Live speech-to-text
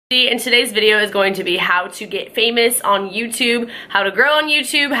And today's video is going to be how to get famous on YouTube, how to grow on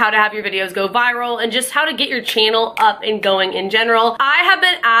YouTube, how to have your videos go viral, and just how to get your channel up and going in general. I have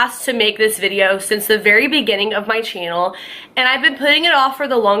been asked to make this video since the very beginning of my channel, and I've been putting it off for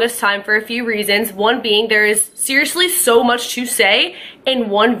the longest time for a few reasons. One being there is seriously so much to say in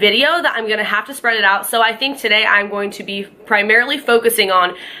one video that I'm gonna have to spread it out. So I think today I'm going to be primarily focusing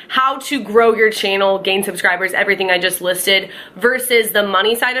on how to grow your channel, gain subscribers, everything I just listed, versus the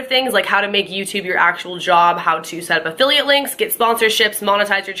money side of things, like how to make YouTube your actual job, how to set up affiliate links, get sponsorships,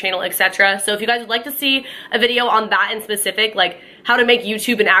 monetize your channel, etc. So if you guys would like to see a video on that in specific, like how to make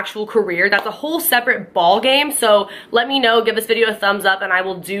YouTube an actual career, that's a whole separate ball game. So let me know, give this video a thumbs up, and I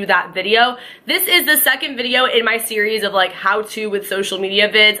will do that video. This is the second video in my series of like how to with social media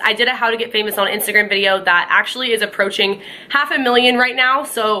vids. I did a how to get famous on Instagram video that actually is approaching 500,000 right now.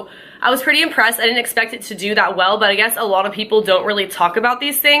 So I was pretty impressed. I didn't expect it to do that well, but I guess a lot of people don't really talk about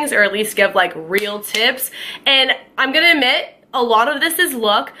these things, or at least give like real tips. And I'm gonna admit, a lot of this is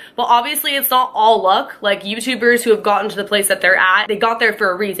luck, but obviously it's not all luck. Like YouTubers who have gotten to the place that they're at, they got there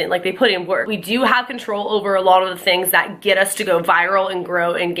for a reason, like they put in work. We do have control over a lot of the things that get us to go viral and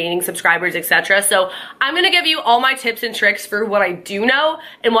grow and gaining subscribers, etc. So I'm gonna give you all my tips and tricks for what I do know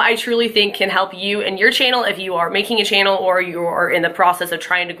and what I truly think can help you and your channel if you are making a channel or you are in the process of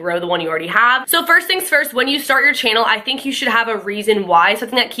trying to grow the one you already have. So first things first, when you start your channel, I think you should have a reason why,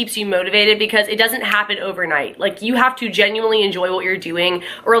 something that keeps you motivated, because it doesn't happen overnight. Like you have to genuinely enjoy what you're doing,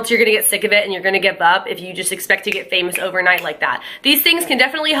 or else you're gonna get sick of it and you're gonna give up if you just expect to get famous overnight like that. These things can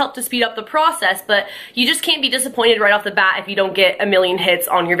definitely help to speed up the process, but you just can't be disappointed right off the bat if you don't get 1 million hits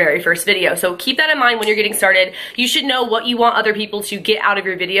on your very first video. So keep that in mind when you're getting started. You should know what you want other people to get out of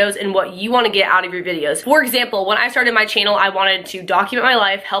your videos and what you want to get out of your videos. For example, when I started my channel, I wanted to document my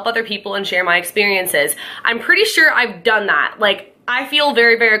life, help other people, and share my experiences. I'm pretty sure I've done that. Like, I feel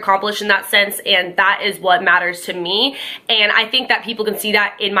very, very accomplished in that sense, and that is what matters to me. And I think that people can see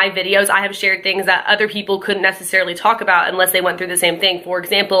that in my videos. I have shared things that other people couldn't necessarily talk about unless they went through the same thing. For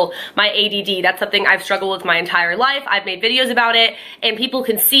example, my ADD, that's something I've struggled with my entire life. I've made videos about it, and people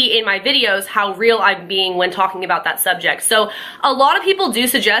can see in my videos how real I'm being when talking about that subject. So a lot of people do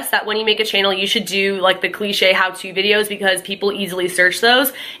suggest that when you make a channel, you should do like the cliche how-to videos, because people easily search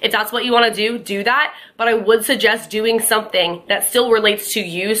those. If that's what you want to do that. But I would suggest doing something that still relates to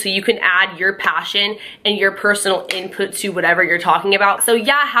you, so you can add your passion and your personal input to whatever you're talking about. So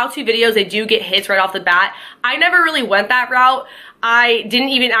yeah, how-to videos, they do get hits right off the bat. I never really went that route. I didn't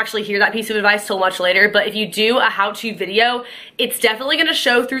even actually hear that piece of advice till much later, but if you do a how-to video, it's definitely gonna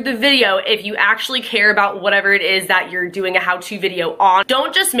show through the video if you actually care about whatever it is that you're doing a how-to video on.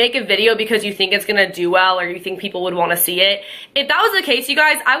 Don't just make a video because you think it's gonna do well or you think people would wanna see it. If that was the case, you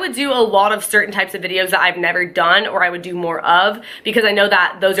guys, I would do a lot of certain types of videos that I've never done, or I would do more of, because I know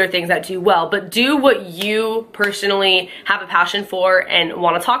that those are things that do well. But do what you personally have a passion for and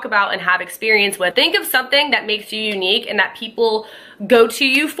wanna talk about and have experience with. Think of something that makes you unique and that people go to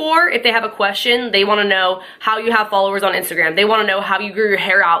you for. If they have a question, they want to know how you have followers on Instagram. They want to know how you grew your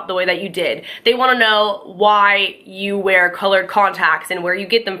hair out the way that you did. They want to know why you wear colored contacts and where you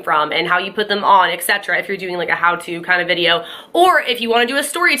get them from and how you put them on, etc. If you're doing like a how-to kind of video, or if you want to do a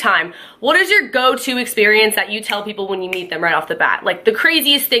story time, what is your go-to experience that you tell people when you meet them right off the bat? Like the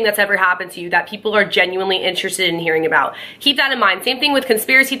craziest thing that's ever happened to you that people are genuinely interested in hearing about. Keep that in mind. Same thing with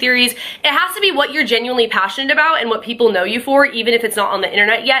conspiracy theories. It has to be what you're genuinely passionate about and what people know you for, even if it's not on the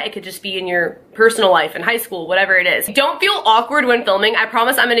internet yet. It could just be in your personal life, in high school, whatever it is. Don't feel awkward when filming. I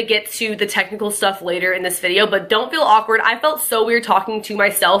promise I'm gonna get to the technical stuff later in this video, but don't feel awkward. I felt so weird talking to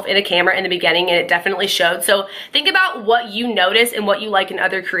myself in a camera in the beginning, and it definitely showed. So think about what you notice and what you like in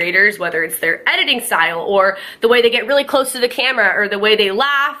other creators, whether it's their editing style or the way they get really close to the camera, or the way they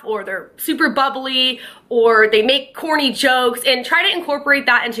laugh, or they're super bubbly, or they make corny jokes, and try to incorporate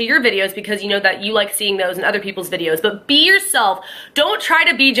that into your videos because you know that you like seeing those in other people's videos. But be yourself. Don't try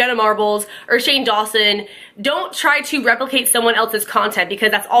to be Jenna Marbles or Shane Dawson. Don't try to replicate someone else's content,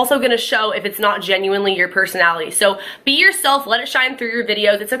 because that's also going to show if it's not genuinely your personality. So be yourself, let it shine through your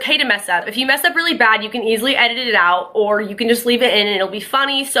videos. It's okay to mess up. If you mess up really bad, you can easily edit it out, or you can just leave it in and it'll be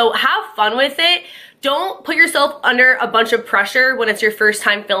funny. So have fun with it. Don't put yourself under a bunch of pressure when it's your first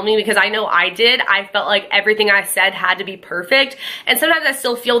time filming, because I know I did. I felt like everything I said had to be perfect, and sometimes I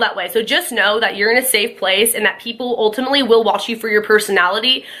still feel that way. So just know that you're in a safe place and that people ultimately will watch you for your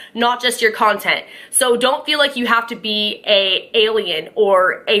personality, not just your content. So don't feel like you have to be an alien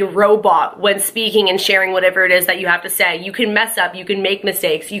or a robot when speaking and sharing whatever it is that you have to say. You can mess up, you can make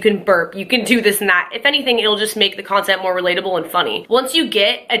mistakes, you can burp, you can do this and that. If anything, it'll just make the content more relatable and funny. Once you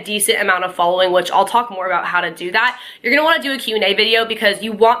get a decent amount of following, which I'll talk more about how to do that. You're gonna wanna do a Q&A video because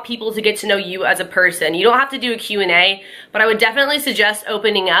you want people to get to know you as a person. You don't have to do a Q&A, but I would definitely suggest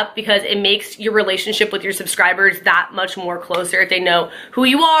opening up because it makes your relationship with your subscribers that much more closer if they know who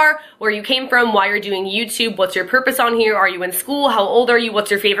you are, where you came from, why you're doing YouTube, what's your purpose on here, are you in school, how old are you,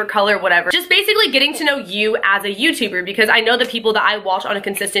 what's your favorite color, whatever. Just basically getting to know you as a YouTuber, because I know the people that I watch on a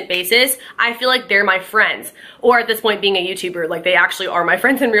consistent basis, I feel like they're my friends. Or at this point being a YouTuber, like they actually are my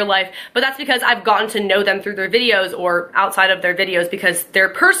friends in real life, but that's because I've gotten to know them through their videos or outside of their videos because they're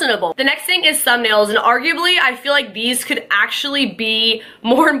personable. The next thing is thumbnails, and arguably I feel like these could actually be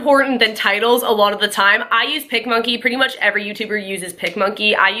more important than titles a lot of the time. I use PicMonkey. Pretty much every YouTuber uses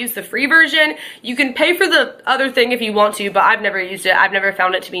PicMonkey. I use the free version. You can pay for the other thing if you want to, but I've never used it. I've never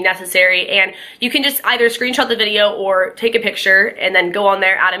found it to be necessary, and you can just either screenshot the video or take a picture and then go on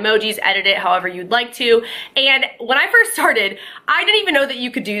there, add emojis, edit it however you'd like to. And when I first started, I didn't even know that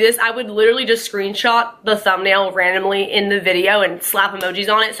you could do this. I would literally just screenshot the thumbnail randomly in the video and slap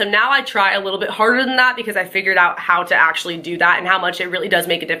emojis on it. So now I try a little bit harder than that because I figured out how to actually do that and how much it really does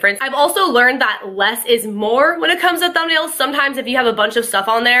make a difference. I've also learned that less is more when it comes to thumbnails. Sometimes if you have a bunch of stuff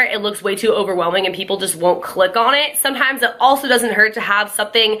on there, it looks way too overwhelming and people just won't click on it. Sometimes it also doesn't hurt to have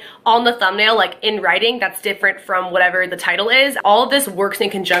something on the thumbnail, like in writing, that's different from whatever the title is. All of this works in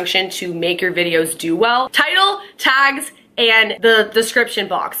conjunction to make your videos do well. Title, tags, and the description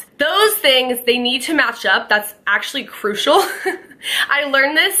box. Those things, they need to match up. That's actually crucial. I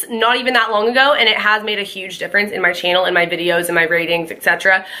learned this not even that long ago, and it has made a huge difference in my channel, in my videos, in my ratings,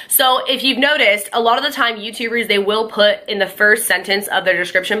 etc. So if you've noticed, a lot of the time YouTubers, they will put in the first sentence of their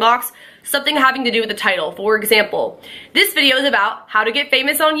description box something having to do with the title. For example, this video is about how to get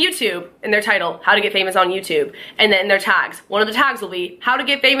famous on YouTube. In their title, how to get famous on YouTube. And then their tags. One of the tags will be how to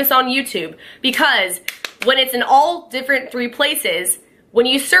get famous on YouTube. Because when it's in all different 3 places, when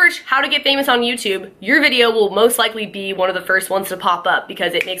you search how to get famous on YouTube, your video will most likely be one of the first ones to pop up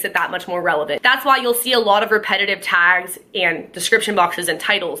because it makes it that much more relevant. That's why you'll see a lot of repetitive tags and description boxes and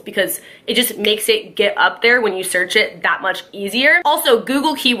titles, because it just makes it get up there when you search it that much easier. Also,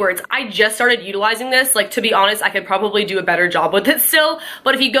 Google keywords. I just started utilizing this. Like, to be honest, I could probably do a better job with it still,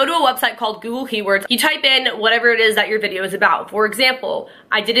 but if you go to a website called Google Keywords, you type in whatever it is that your video is about. For example,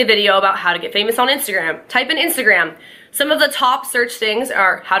 I did a video about how to get famous on Instagram. Type in Instagram. Some of the top search things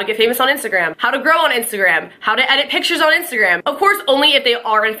are how to get famous on Instagram, how to grow on Instagram, how to edit pictures on Instagram. Of course, only if they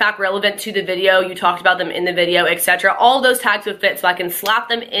are in fact relevant to the video, you talked about them in the video, etc. All those tags would fit, so I can slap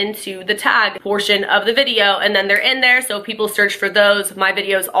them into the tag portion of the video, and then they're in there, so if people search for those, my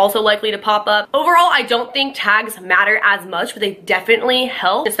video is also likely to pop up. Overall, I don't think tags matter as much, but they definitely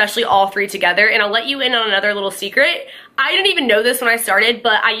help, especially all 3 together. And I'll let you in on another little secret. I didn't even know this when I started,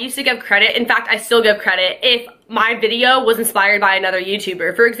 but I used to give credit. In fact, I still give credit if my video was inspired by another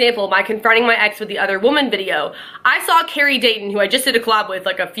YouTuber. For example, my confronting my ex with the other woman video. I saw Carrie Dayton, who I just did a collab with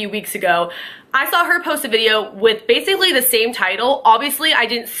like a few weeks ago. I saw her post a video with basically the same title. Obviously, I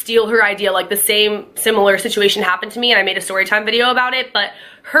didn't steal her idea, like the same similar situation happened to me and I made a storytime video about it, but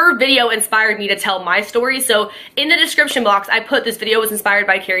her video inspired me to tell my story. So in the description box, I put this video was inspired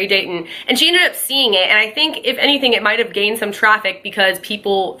by Carrie Dayton, and she ended up seeing it, and I think if anything it might have gained some traffic because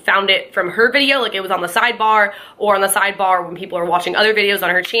people found it from her video, like it was on the sidebar, or on the sidebar when people are watching other videos on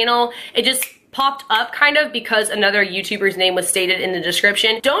her channel. It just popped up kind of because another YouTuber's name was stated in the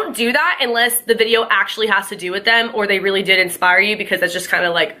description. Don't do that unless the video actually has to do with them or they really did inspire you, because that's just kind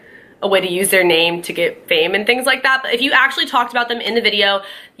of like a way to use their name to get fame and things like that. But if you actually talked about them in the video,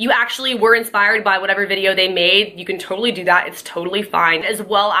 you actually were inspired by whatever video they made, you can totally do that. It's totally fine. As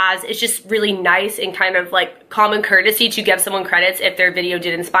well as it's just really nice and kind of like common courtesy to give someone credits if their video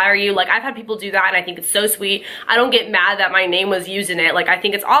did inspire you. Like, I've had people do that and I think it's so sweet. I don't get mad that my name was used in it. Like, I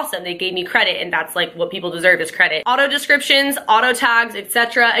think it's awesome. They gave me credit, and that's like what people deserve, is credit. Auto descriptions, auto tags,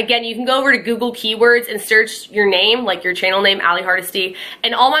 etc. Again, you can go over to Google Keywords and search your name, like your channel name, Ali Hardesty,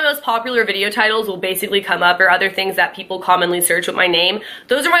 and all my most popular video titles will basically come up, or other things that people commonly search with my name.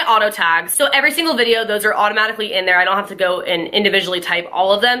 Those are my auto tags. So every single video, those are automatically in there. I don't have to go and individually type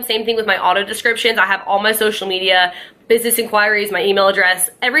all of them. Same thing with my auto descriptions. I have all my social media, business inquiries, my email address,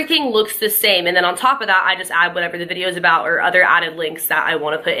 everything looks the same. And then on top of that, I just add whatever the video is about or other added links that I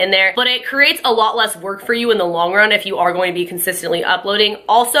want to put in there. But it creates a lot less work for you in the long run if you are going to be consistently uploading.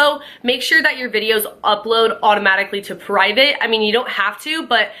 Also, make sure that your videos upload automatically to private. I mean, you don't have to,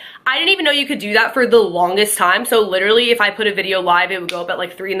 but I didn't even know you could do that for the longest time. So literally, if I put a video live, it would go up at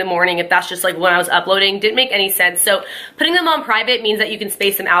like 3 in the morning if that's just like when I was uploading. Didn't make any sense. So putting them on private means that you can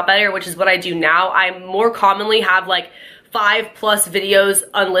space them out better, which is what I do now. I more commonly have like 5+ videos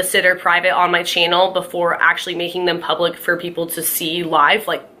unlisted or private on my channel before actually making them public for people to see live,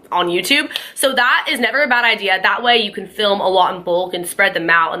 like on YouTube. So that is never a bad idea. That way you can film a lot in bulk and spread them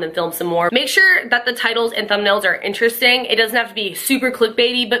out and then film some more. Make sure that the titles and thumbnails are interesting. It doesn't have to be super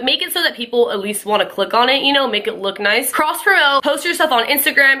clickbaity, but make it so that people at least want to click on it, you know, make it look nice. Cross promote, post your stuff on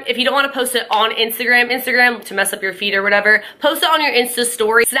Instagram. If you don't want to post it on Instagram to mess up your feed or whatever, post it on your Insta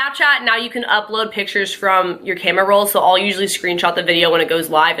story. Snapchat, now you can upload pictures from your camera roll, so I'll usually screenshot the video when it goes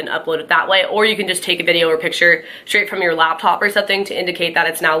live and upload it that way, or you can just take a video or picture straight from your laptop or something to indicate that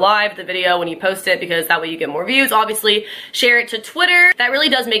it's now live, the video, when you post it, because that way you get more views. Obviously, share it to Twitter. That really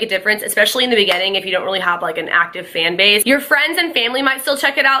does make a difference, especially in the beginning if you don't really have like an active fan base. Your friends and family might still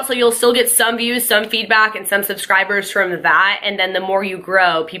check it out, so you'll still get some views, some feedback, and some subscribers from that, and then the more you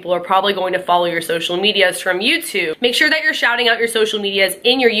grow, people are probably going to follow your social medias from YouTube. Make sure that you're shouting out your social medias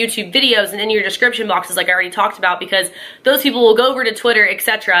in your YouTube videos and in your description boxes like I already talked about, because those people will go over to Twitter,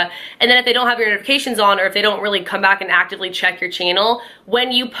 etc. And then if they don't have your notifications on, or if they don't really come back and actively check your channel,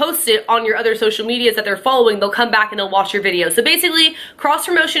 when you post it on your other social medias that they're following, they'll come back and they'll watch your videos. So basically, cross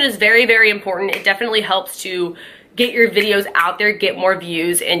promotion is very, very important. It definitely helps to get your videos out there, get more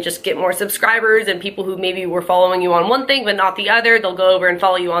views, and just get more subscribers, and people who maybe were following you on one thing but not the other, they'll go over and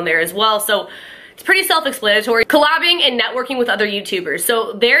follow you on there as well. So it's pretty self-explanatory. Collabing and networking with other YouTubers.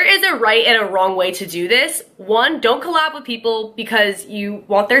 So there is a right and a wrong way to do this. One, don't collab with people because you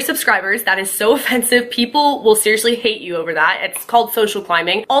want their subscribers. That is so offensive. People will seriously hate you over that. It's called social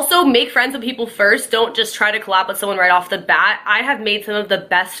climbing. Also, make friends with people first. Don't just try to collab with someone right off the bat. I have made some of the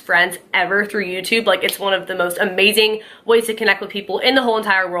best friends ever through YouTube. Like, it's one of the most amazing ways to connect with people in the whole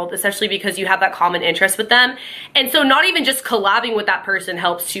entire world, especially because you have that common interest with them. And so not even just collabing with that person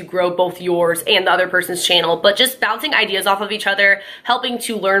helps to grow both yours and the other person's channel, but just bouncing ideas off of each other, helping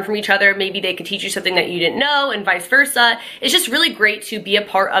to learn from each other. Maybe they can teach you something that you didn't know, and vice versa. It's just really great to be a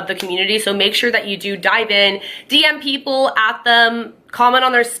part of the community. So make sure that you do dive in, DM people, at them, comment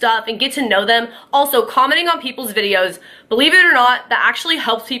on their stuff, and get to know them. Also, commenting on people's videos, believe it or not, that actually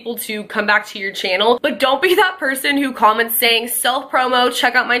helps people to come back to your channel. But don't be that person who comments saying self-promo,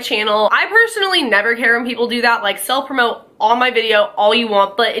 check out my channel. I personally never care when people do that. Like, self-promote on my video all you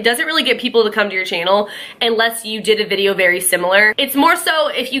want, but it doesn't really get people to come to your channel unless you did a video very similar. It's more so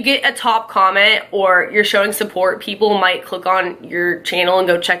if you get a top comment or you're showing support, people might click on your channel and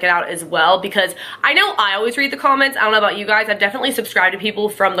go check it out as well, because I know I always read the comments. I don't know about you guys. I've definitely subscribed to people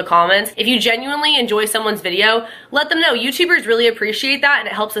from the comments. If you genuinely enjoy someone's video, let them know. YouTubers really appreciate that, and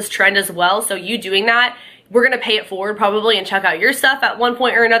it helps us trend as well. So you doing that, we're gonna pay it forward probably and check out your stuff at one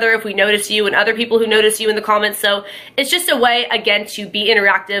point or another if we notice you, and other people who notice you in the comments. So it's just a way, again, to be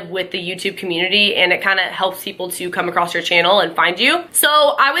interactive with the YouTube community, and it kind of helps people to come across your channel and find you. So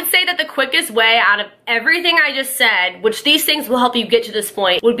I would say that the quickest way out of everything I just said, which these things will help you get to this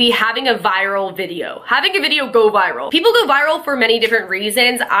point, would be having a viral video. Having a video go viral. People go viral for many different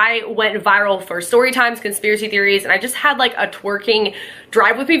reasons. I went viral for story times, conspiracy theories, and I just had like a twerking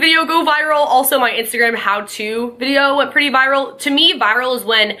drive with me video go viral. Also, my Instagram how-to video went pretty viral. To me, viral is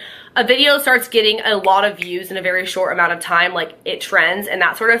when a video starts getting a lot of views in a very short amount of time, like it trends and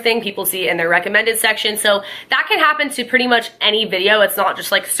that sort of thing. People see it in their recommended section. So that can happen to pretty much any video. It's not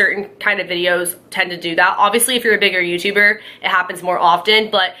just like certain kind of videos tend to do that. Obviously, if you're a bigger YouTuber, it happens more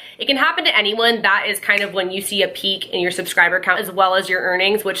often, but it can happen to anyone. That is kind of when you see a peak in your subscriber count as well as your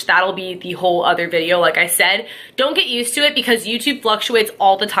earnings, which that'll be the whole other video. Like I said, don't get used to it because YouTube fluctuates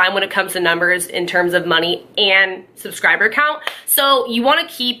all the time when it comes to numbers in terms of money and subscriber count. So you want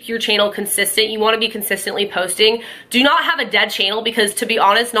to keep your channel consistent. You want to be consistently posting. Do not have a dead channel, because to be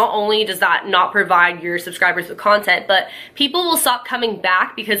honest, not only does that not provide your subscribers with content, but people will stop coming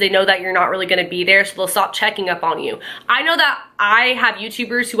back because they know that you're not really going to be there, so they'll stop checking up on you. I know that I have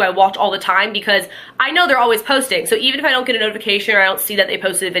YouTubers who I watch all the time because I know they're always posting. So even if I don't get a notification or I don't see that they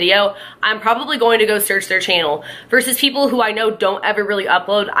posted a video, I'm probably going to go search their channel. Versus people who I know don't ever really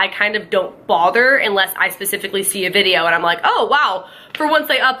upload, I kind of don't bother unless I specifically see a video and I'm like, oh wow, for once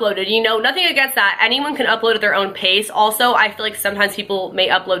they uploaded. You know, nothing against that. Anyone can upload at their own pace. Also, I feel like sometimes people may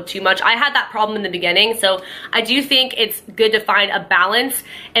upload too much. I had that problem in the beginning, so I do think it's good to find a balance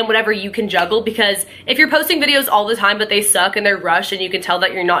in whatever you can juggle, because if you're posting videos all the time but they suck and they're rushed and you can tell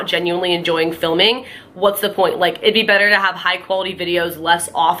that you're not genuinely enjoying filming, what's the point? Like, it'd be better to have high quality videos less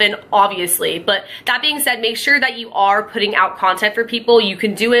often, obviously. But that being said, make sure that you are putting out content for people. You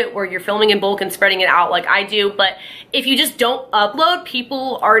can do it where you're filming in bulk and spreading it out like I do, but if you just don't upload,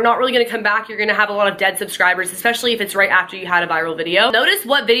 people are not really going to come back. You're going to have a lot of dead subscribers, especially if it's right after you had a viral video. Notice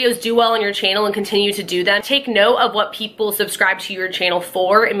what videos do well on your channel and continue to do them. Take note of what people subscribe to your channel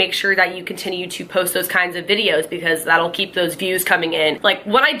for and make sure that you continue to post those kinds of videos, because that'll keep those views coming in. Like,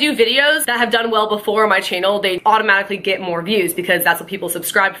 when I do videos that have done well before, over on my channel, they automatically get more views because that's what people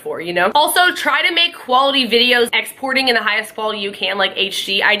subscribe for, you know? Also, try to make quality videos, exporting in the highest quality you can, like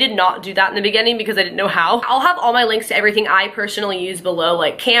HD. I did not do that in the beginning because I didn't know how. I'll have all my links to everything I personally use below,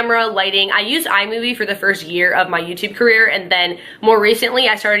 like camera, lighting. I used iMovie for the first year of my YouTube career, and then more recently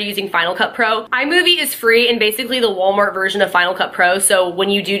I started using Final Cut Pro. iMovie is free and basically the Walmart version of Final Cut Pro, so when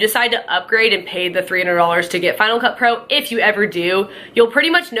you do decide to upgrade and pay the $300 to get Final Cut Pro, if you ever do, you'll pretty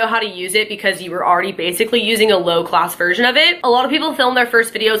much know how to use it because you were already basically using a low-class version of it. A lot of people film their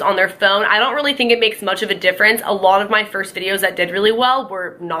first videos on their phone. I don't really think it makes much of a difference. A lot of my first videos that did really well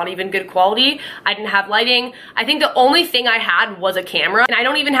were not even good quality. I didn't have lighting. I think the only thing I had was a camera, and I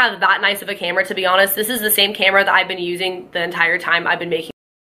don't even have that nice of a camera, to be honest. This is the same camera that I've been using the entire time I've been making